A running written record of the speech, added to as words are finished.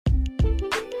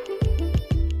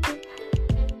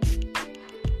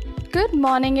Good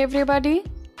morning, everybody.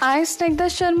 I, Snigdha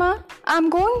Sharma, am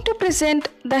going to present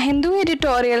the Hindu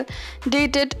editorial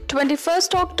dated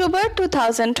 21st October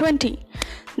 2020.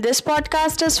 This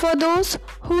podcast is for those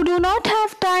who do not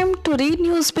have time to read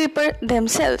newspaper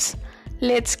themselves.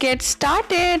 Let's get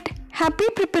started. Happy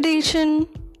preparation.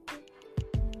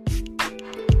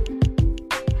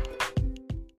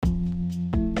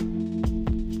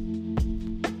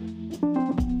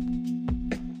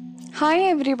 Hi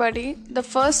everybody, the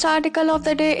first article of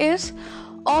the day is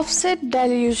Offset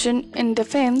Dilution in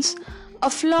Defense, a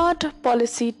Flawed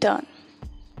Policy Turn.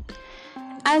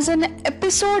 As an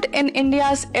episode in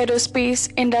India's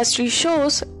aerospace industry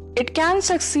shows, it can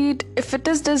succeed if it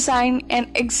is designed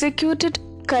and executed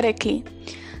correctly.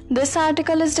 This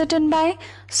article is written by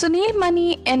Sunil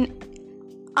Mani and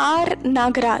R.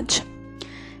 Nagaraj.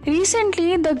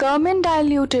 Recently, the government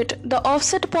diluted the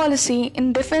offset policy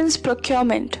in defense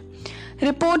procurement.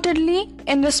 Reportedly,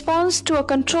 in response to a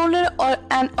Controller or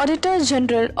an Auditor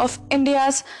General of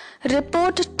India's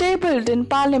report tabled in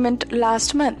Parliament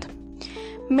last month.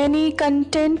 Many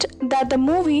contend that the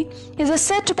movie is a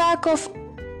setback of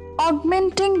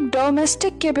augmenting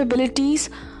domestic capabilities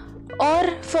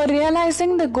or for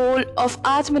realizing the goal of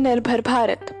Atmanirbhar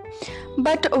Bharat.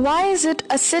 But why is it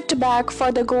a setback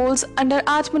for the goals under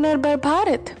Atmanirbhar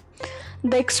Bharat?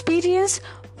 The experience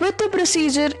with the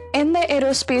procedure in the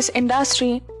aerospace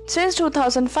industry since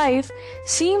 2005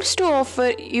 seems to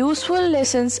offer useful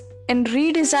lessons in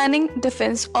redesigning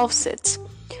defense offsets.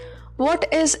 What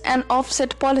is an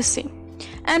offset policy,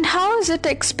 and how is it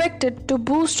expected to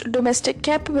boost domestic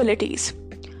capabilities?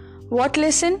 What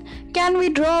lesson can we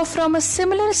draw from a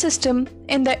similar system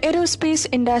in the aerospace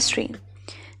industry?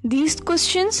 These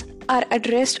questions are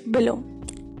addressed below.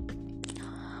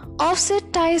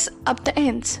 Offset ties up the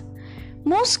ends.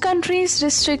 Most countries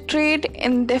restrict trade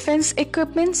in defense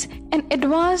equipments and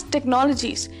advanced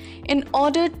technologies in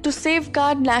order to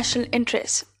safeguard national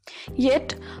interests.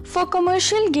 Yet, for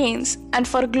commercial gains and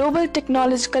for global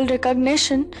technological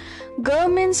recognition,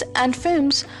 governments and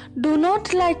firms do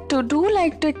like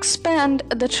to expand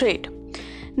the trade.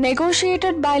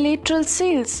 Negotiated bilateral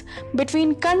sales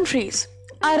between countries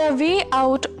are a way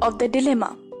out of the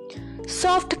dilemma.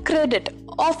 Soft credit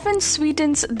often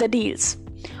sweetens the deals,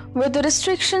 with the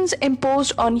restrictions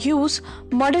imposed on use,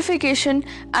 modification,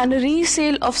 and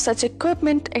resale of such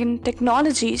equipment and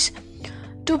technologies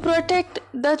to protect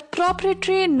the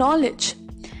proprietary knowledge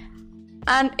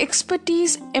and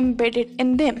expertise embedded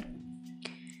in them.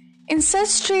 In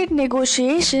such trade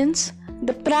negotiations,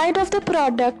 the pride of the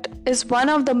product is one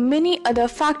of the many other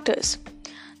factors.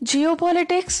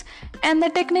 Geopolitics and the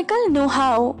technical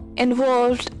know-how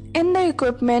involved in the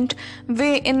equipment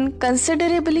weigh in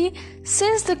considerably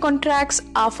since the contracts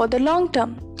are for the long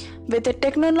term, with the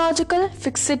technological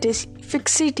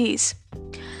fixities.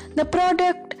 The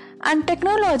product and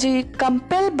technology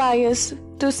compel buyers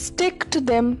to stick to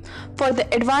them for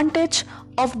the advantage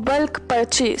of bulk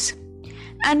purchase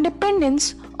and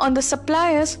dependence on the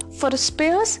suppliers for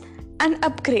spares and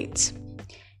upgrades.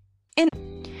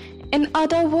 In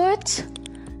other words,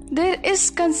 there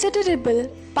is considerable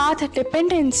path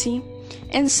dependency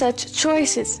in such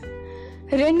choices,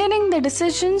 rendering the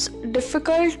decisions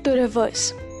difficult to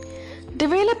reverse.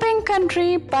 Developing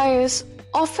country buyers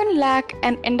often lack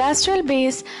an industrial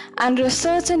base and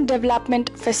research and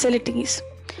development facilities,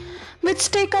 which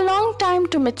take a long time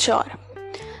to mature.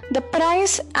 The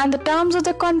price and the terms of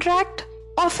the contract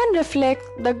often reflect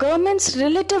the government's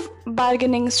relative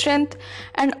bargaining strength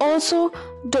and also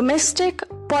domestic,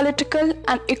 political,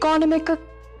 and economic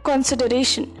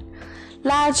consideration.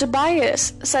 Large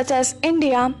buyers such as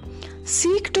India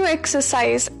seek to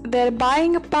exercise their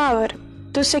buying power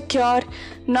to secure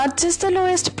not just the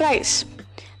lowest price.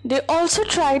 They also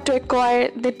try to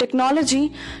acquire the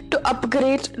technology to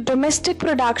upgrade domestic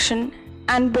production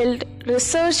and build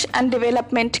research and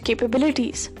development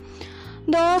capabilities.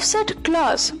 The offset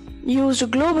clause, used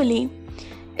globally,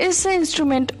 is the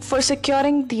instrument for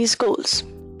securing these goals.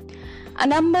 A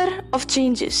number of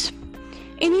changes.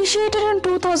 Initiated in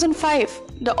 2005,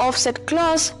 the offset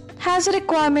clause has a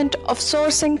requirement of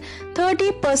sourcing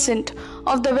 30%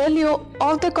 of the value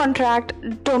of the contract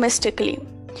domestically.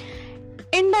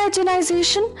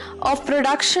 Indigenization of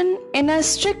production in a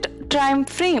strict time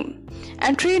frame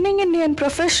and training Indian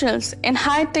professionals in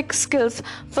high-tech skills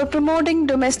for promoting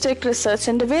domestic research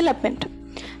and development.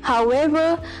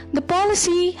 However, the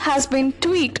policy has been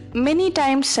tweaked many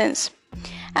times since.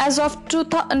 As of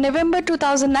November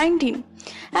 2019,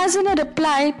 as in a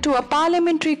reply to a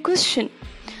parliamentary question,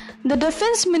 the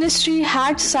Defense Ministry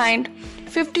had signed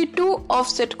 52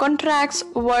 offset contracts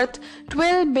worth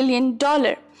 $12 billion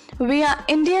via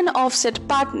Indian offset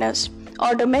partners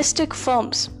or domestic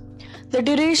firms. The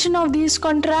duration of these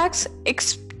contracts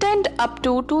extend up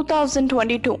to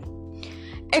 2022.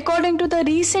 According to the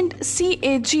recent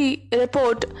CAG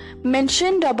report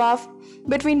mentioned above,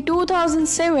 between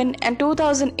 2007 and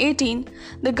 2018,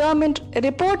 the government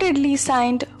reportedly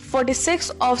signed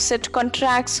 46 offset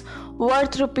contracts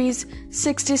worth rupees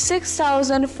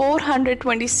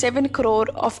 66,427 crore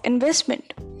of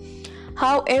investment.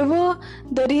 However,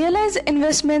 the realized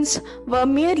investments were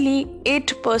merely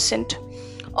 8%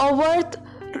 or worth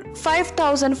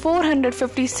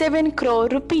 5,457 crore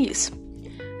rupees.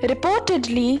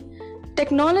 Reportedly,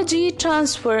 technology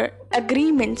transfer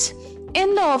agreements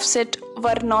in the offset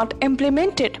were not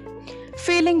implemented,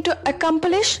 failing to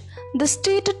accomplish the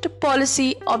stated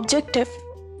policy objective.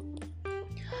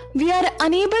 We are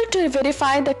unable to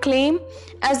verify the claim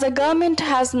as the government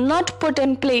has not put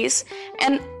in place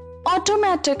an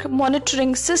automatic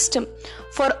monitoring system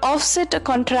for offset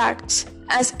contracts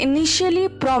as initially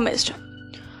promised.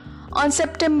 On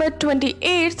September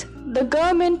 28th, the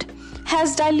government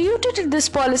has diluted this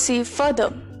policy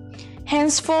further.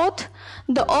 Henceforth,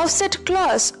 the offset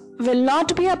clause will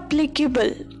not be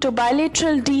applicable to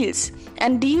bilateral deals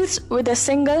and deals with a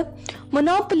single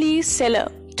monopoly seller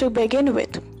to begin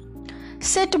with.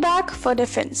 Setback for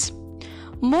defense.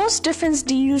 Most defense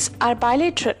deals are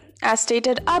bilateral, as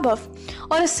stated above,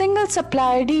 or a single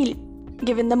supplier deal,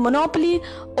 given the monopoly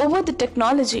over the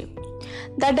technology.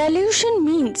 The dilution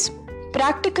means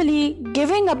practically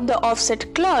giving up the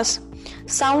offset clause,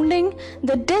 sounding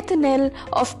the death knell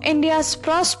of India's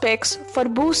prospects for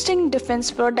boosting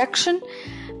defense production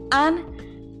and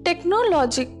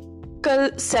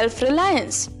technological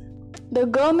self-reliance. The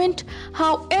government,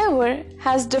 however,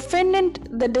 has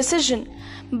defended the decision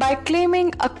by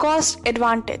claiming a cost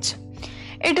advantage.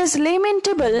 It is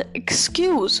lamentable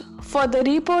excuse for the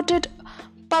reported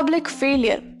public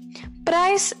failure.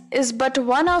 Price is but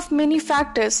one of many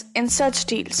factors in such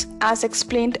deals, as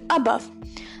explained above.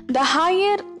 The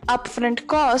higher upfront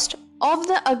cost of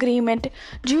the agreement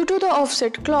due to the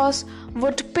offset clause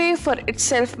would pay for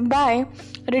itself by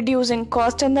reducing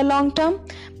cost in the long term,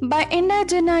 by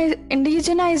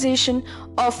indigenization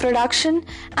of production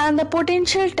and the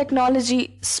potential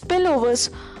technology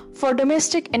spillovers for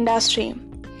domestic industry.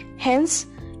 Hence,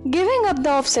 giving up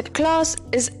the offset clause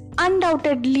is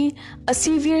undoubtedly a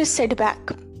severe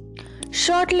setback.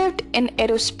 Short-lived in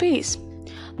aerospace.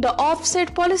 The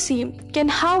offset policy can,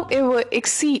 however,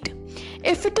 exceed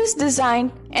if it is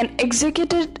designed and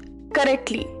executed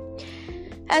correctly.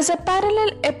 As a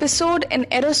parallel episode in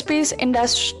aerospace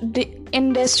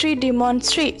industry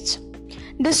demonstrates,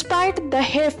 despite the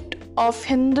heft of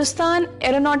Hindustan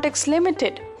Aeronautics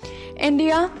Limited,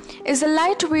 India is a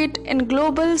lightweight in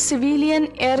global civilian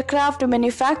aircraft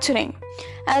manufacturing,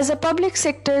 as a public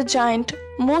sector giant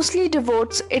mostly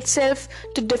devotes itself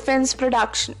to defense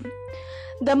production.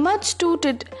 The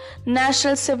much-touted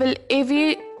National Civil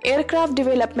Aircraft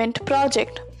Development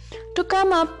Project to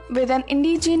come up with an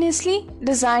indigenously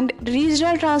designed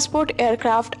regional transport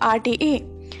aircraft (RTA)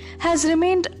 has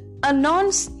remained a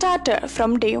non-starter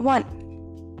from day one.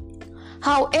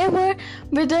 However,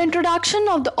 with the introduction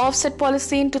of the offset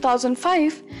policy in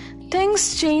 2005,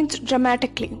 things changed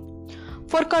dramatically.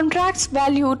 For contracts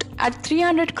valued at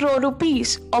 300 crore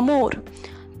rupees or more,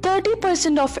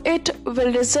 30% of it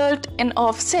will result in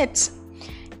offsets,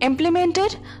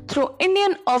 implemented through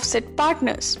Indian offset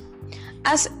partners.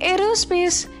 As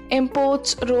aerospace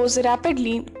imports rose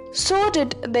rapidly, so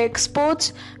did the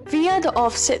exports via the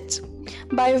offsets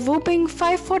by whopping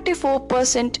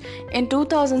 544% in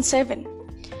 2007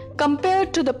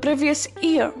 compared to the previous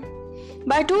year.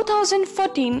 By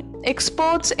 2014,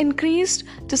 exports increased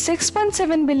to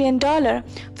 $6.7 billion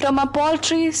from a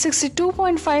paltry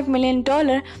 $62.5 million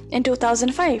in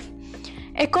 2005,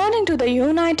 according to the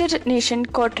United Nations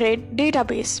Corporate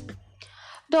Database.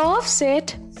 The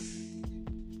offset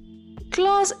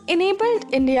clause enabled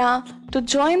India to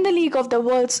join the league of the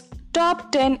world's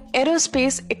top 10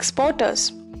 aerospace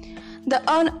exporters, the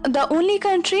only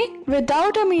country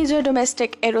without a major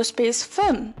domestic aerospace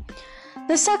firm.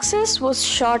 The success was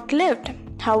short-lived,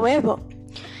 however.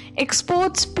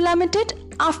 Exports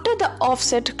plummeted after the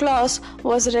offset clause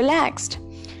was relaxed,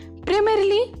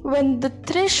 primarily when the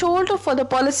threshold for the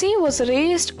policy was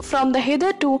raised from the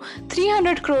hitherto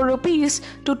 300 crore rupees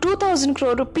to 2,000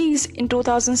 crore rupees in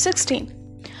 2016.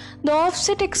 The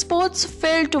offset exports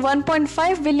fell to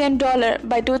 $1.5 billion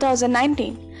by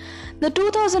 2019. The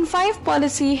 2005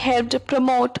 policy helped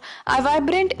promote a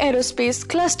vibrant aerospace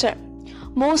cluster,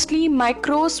 mostly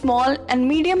micro, small and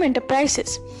medium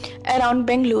enterprises around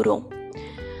Bengaluru.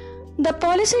 The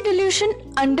policy dilution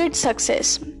undid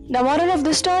success. The moral of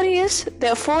the story is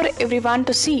there for everyone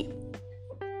to see.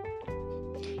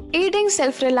 Aiding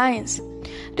self-reliance.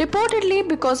 Reportedly,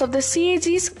 because of the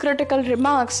CAG's critical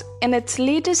remarks in its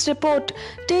latest report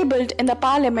tabled in the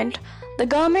Parliament, the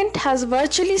government has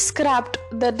virtually scrapped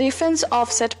the defense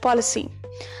offset policy.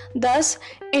 Thus,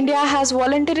 India has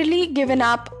voluntarily given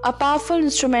up a powerful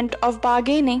instrument of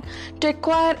bargaining to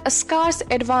acquire a scarce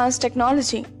advanced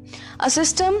technology, a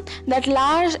system that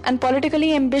large and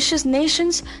politically ambitious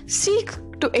nations seek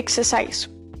to exercise.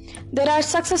 There are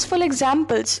successful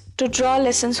examples to draw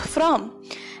lessons from,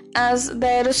 as the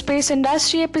aerospace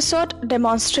industry episode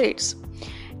demonstrates.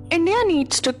 India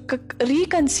needs to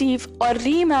reconceive or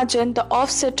reimagine the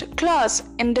offset clause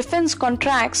in defense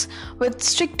contracts with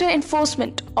stricter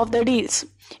enforcement of the deals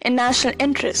in national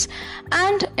interest,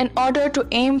 and in order to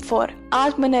aim for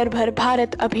Atmanirbhar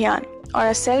Bharat Abhiyan, or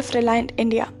a self-reliant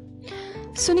India.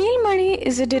 Sunil Mani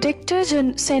is a Director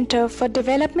Center for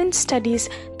Development Studies,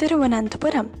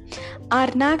 Thiruvananthapuram. R.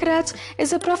 Nagaraj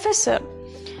is a Professor,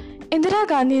 Indira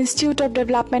Gandhi Institute of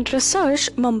Development Research,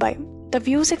 Mumbai. The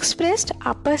views expressed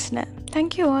are personal.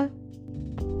 Thank you all.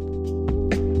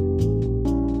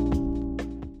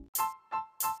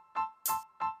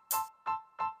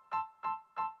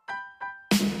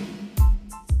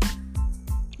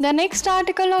 The next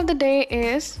article of the day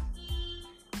is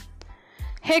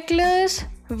Heckler's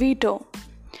Veto.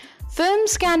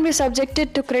 Films can be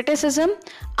subjected to criticism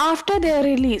after their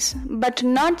release, but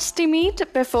not stymied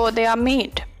before they are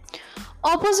made.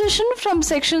 Opposition from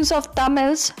sections of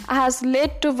Tamils has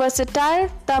led to versatile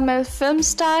Tamil film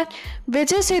star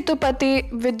Vijay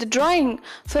Sethupathi withdrawing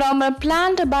from a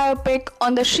planned biopic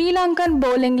on the Sri Lankan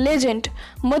bowling legend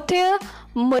Muthiah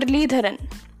Muralidharan.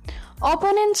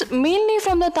 Opponents, mainly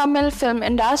from the Tamil film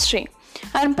industry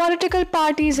and political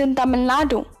parties in Tamil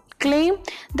Nadu, claim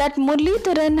that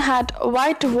Muralidharan had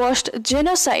whitewashed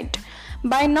genocide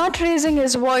by not raising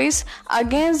his voice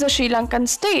against the Sri Lankan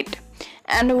state,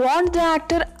 and warned the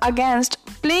actor against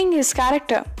playing his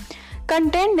character,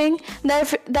 contending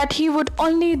that he would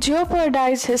only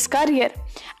jeopardize his career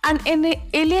and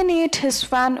alienate his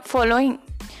fan following.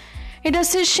 It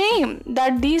is a shame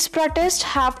that these protests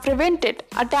have prevented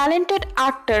a talented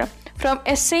actor from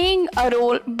essaying a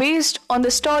role based on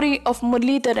the story of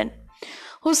Muralidharan,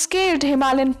 who scaled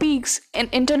Himalayan peaks in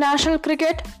international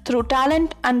cricket through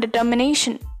talent and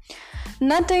determination.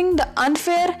 Nothing the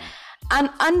unfair and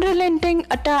unrelenting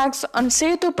attacks on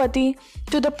Sethupathi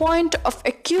to the point of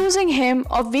accusing him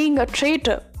of being a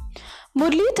traitor.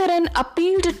 Muralidharan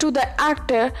appealed to the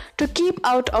actor to keep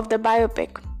out of the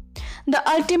biopic. The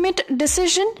ultimate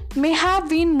decision may have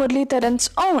been Muralidharan's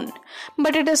own,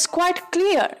 but it is quite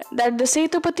clear that the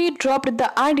Sethupathi dropped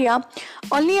the idea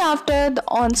only after the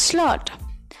onslaught.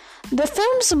 The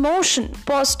film's motion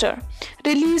poster,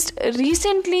 released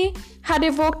recently, had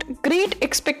evoked great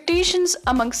expectations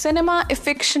among cinema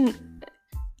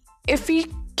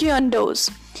aficionados,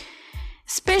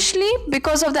 especially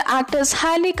because of the actor's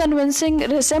highly convincing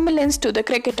resemblance to the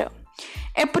cricketer,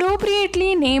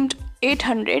 appropriately named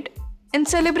 800, in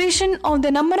celebration of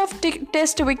the number of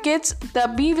test wickets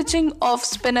the bewitching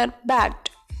off-spinner bagged.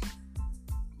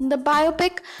 The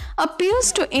biopic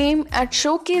appears to aim at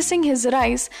showcasing his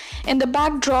rise in the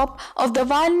backdrop of the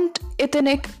violent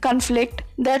ethnic conflict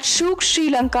that shook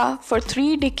Sri Lanka for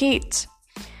 3 decades.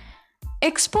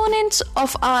 Exponents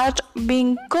of art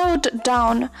being cowed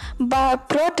down by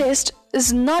protest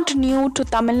is not new to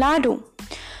Tamil Nadu.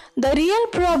 The real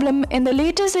problem in the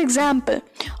latest example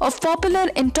of popular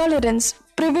intolerance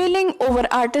prevailing over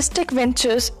artistic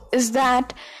ventures is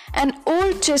that an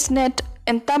old chestnut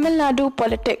in Tamil Nadu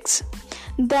politics,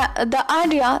 the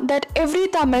idea that every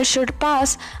Tamil should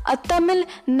pass a Tamil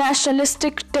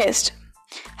nationalistic test,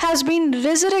 has been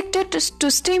resurrected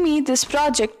to stymie this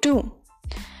project too.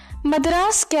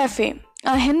 Madras Cafe,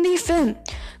 a Hindi film,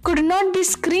 could not be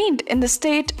screened in the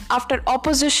state after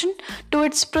opposition to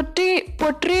its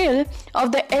portrayal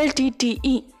of the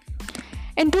LTTE.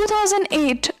 In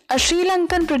 2008, a Sri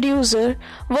Lankan producer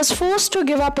was forced to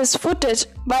give up his footage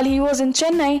while he was in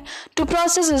Chennai to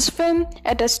process his film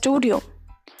at a studio.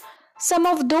 Some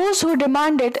of those who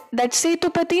demanded that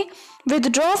Sethupathi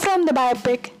withdraw from the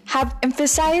biopic have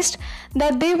emphasized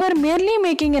that they were merely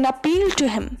making an appeal to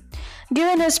him,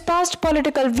 given his past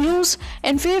political views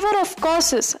in favor of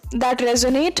causes that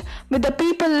resonate with the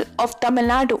people of Tamil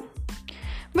Nadu.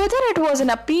 Whether it was an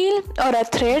appeal or a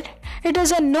threat, it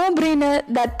is a no-brainer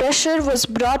that pressure was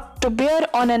brought to bear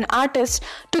on an artist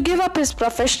to give up his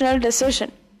professional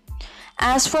decision.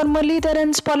 As for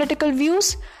Muralidharan's political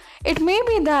views, it may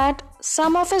be that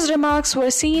some of his remarks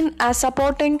were seen as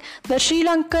supporting the Sri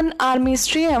Lankan army's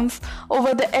triumph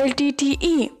over the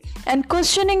LTTE and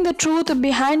questioning the truth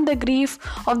behind the grief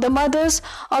of the mothers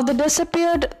of the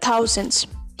disappeared thousands.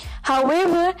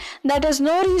 However, that is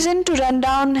no reason to run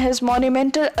down his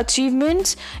monumental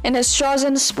achievements in his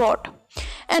chosen sport.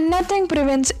 And nothing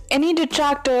prevents any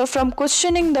detractor from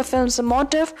questioning the film's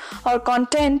motive or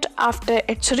content after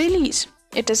its release.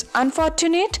 It is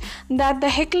unfortunate that the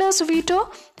heckler's veto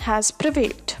has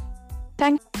prevailed.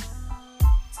 Thank you.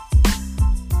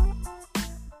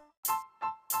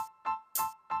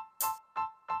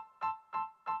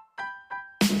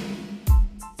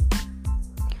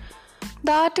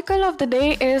 The article of the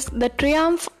day is The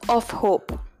Triumph of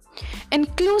Hope.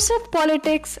 Inclusive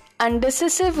politics and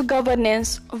decisive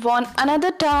governance won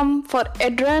another term for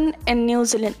Ardern in New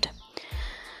Zealand.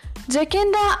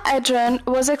 Jacinda Ardern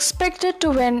was expected to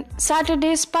win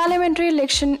Saturday's parliamentary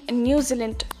election in New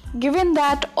Zealand, given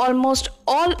that almost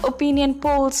all opinion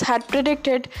polls had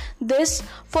predicted this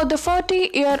for the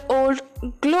 40-year-old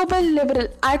global liberal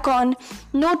icon,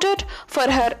 noted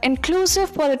for her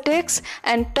inclusive politics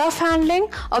and tough handling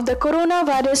of the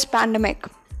coronavirus pandemic.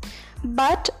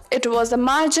 But it was the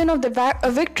margin of the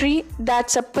victory that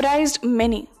surprised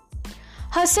many.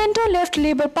 Her centre-left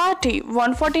Labour Party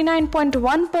won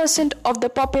 49.1% of the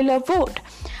popular vote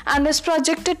and is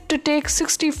projected to take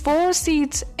 64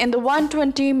 seats in the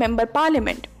 120-member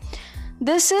parliament.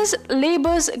 This is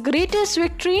Labour's greatest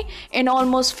victory in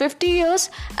almost 50 years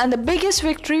and the biggest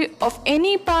victory of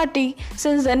any party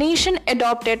since the nation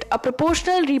adopted a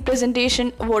proportional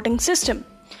representation voting system,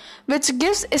 which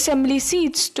gives assembly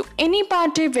seats to any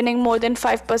party winning more than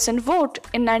 5% vote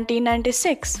in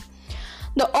 1996.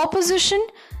 The opposition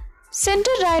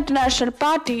centre-right National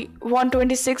Party won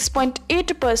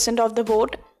 26.8% of the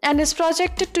vote and is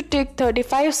projected to take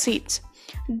 35 seats,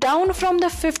 down from the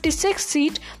 56th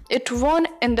seat it won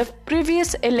in the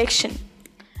previous election.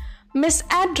 Ms.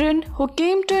 Ardern, who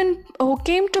came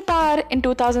to power in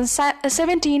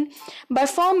 2017 by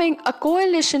forming a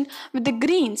coalition with the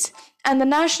Greens and the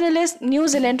nationalist New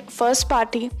Zealand First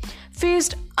Party,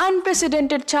 faced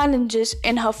unprecedented challenges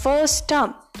in her first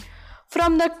term,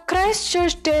 from the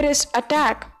Christchurch terrorist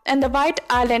attack and the White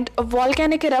Island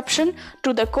volcanic eruption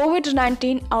to the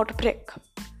COVID-19 outbreak.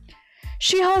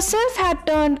 She herself had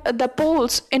turned the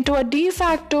polls into a de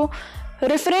facto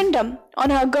referendum on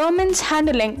her government's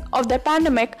handling of the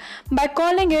pandemic by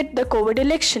calling it the COVID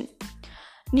election.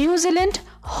 New Zealand,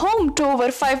 home to over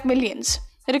 5 million,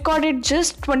 recorded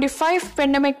just 25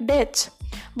 pandemic deaths,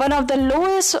 one of the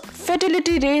lowest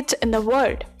fatality rates in the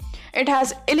world. It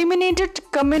has eliminated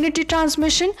community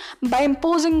transmission by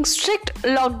imposing strict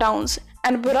lockdowns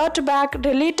and brought back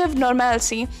relative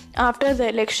normalcy after the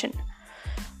election.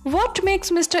 What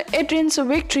makes Mr. Ardern's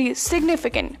victory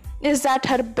significant is that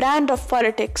her brand of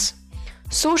politics,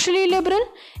 socially liberal,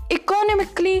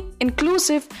 economically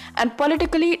inclusive, and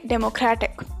politically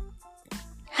democratic,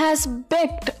 has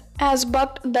bucked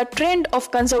the trend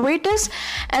of conservatives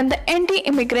and the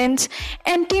anti-immigrants,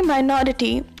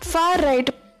 anti-minority, far-right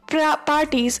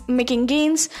parties making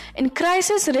gains in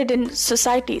crisis-ridden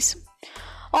societies.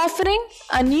 Offering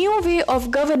a new way of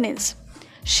governance,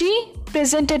 she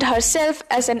presented herself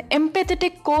as an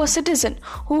empathetic co-citizen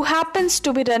who happens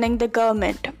to be running the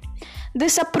government.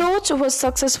 This approach was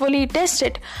successfully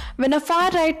tested when a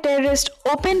far-right terrorist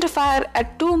opened fire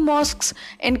at 2 mosques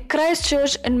in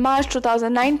Christchurch in March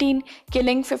 2019,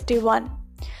 killing 51.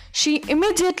 She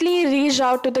immediately reached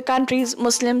out to the country's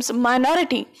Muslim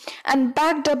minority and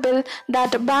backed a bill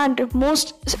that banned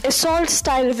most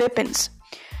assault-style weapons.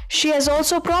 She has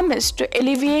also promised to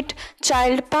alleviate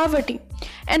child poverty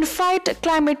and fight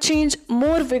climate change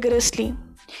more vigorously.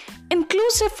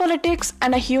 Inclusive politics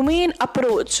and a humane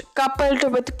approach, coupled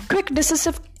with quick,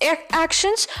 decisive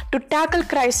actions to tackle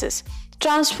crisis,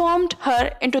 transformed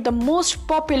her into the most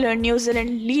popular New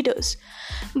Zealand leaders.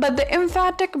 But the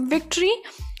emphatic victory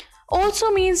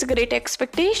also means great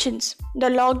expectations. The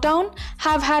lockdown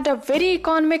have had a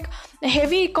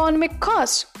heavy economic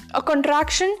cost, a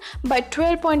contraction by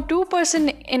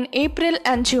 12.2% in April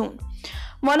and June.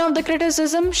 One of the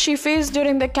criticisms she faced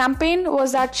during the campaign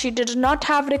was that she did not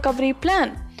have a recovery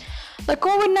plan. The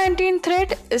COVID-19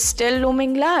 threat is still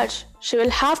looming large. She will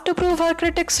have to prove her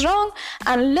critics wrong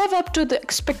and live up to the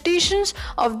expectations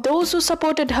of those who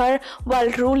supported her while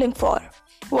ruling for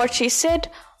what she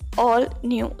said, all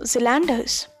New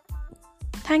Zealanders.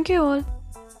 Thank you all.